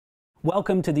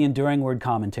Welcome to the Enduring Word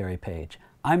Commentary page.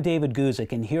 I'm David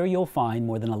Guzik, and here you'll find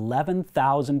more than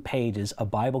 11,000 pages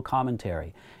of Bible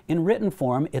commentary. In written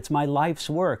form, it's my life's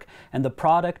work and the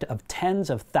product of tens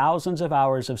of thousands of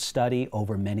hours of study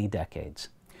over many decades.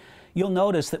 You'll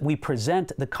notice that we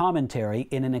present the commentary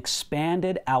in an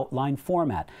expanded outline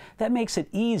format. That makes it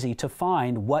easy to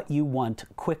find what you want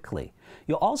quickly.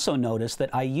 You'll also notice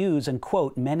that I use and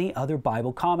quote many other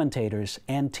Bible commentators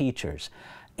and teachers,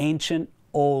 ancient,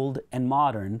 old, and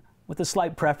modern, with a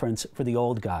slight preference for the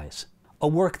old guys. A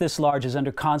work this large is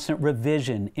under constant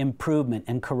revision, improvement,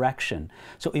 and correction.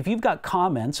 So if you've got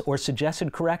comments or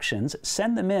suggested corrections,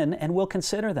 send them in and we'll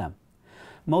consider them.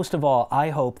 Most of all, I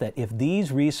hope that if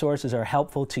these resources are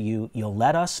helpful to you, you'll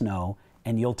let us know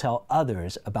and you'll tell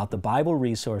others about the Bible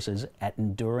resources at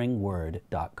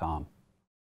enduringword.com.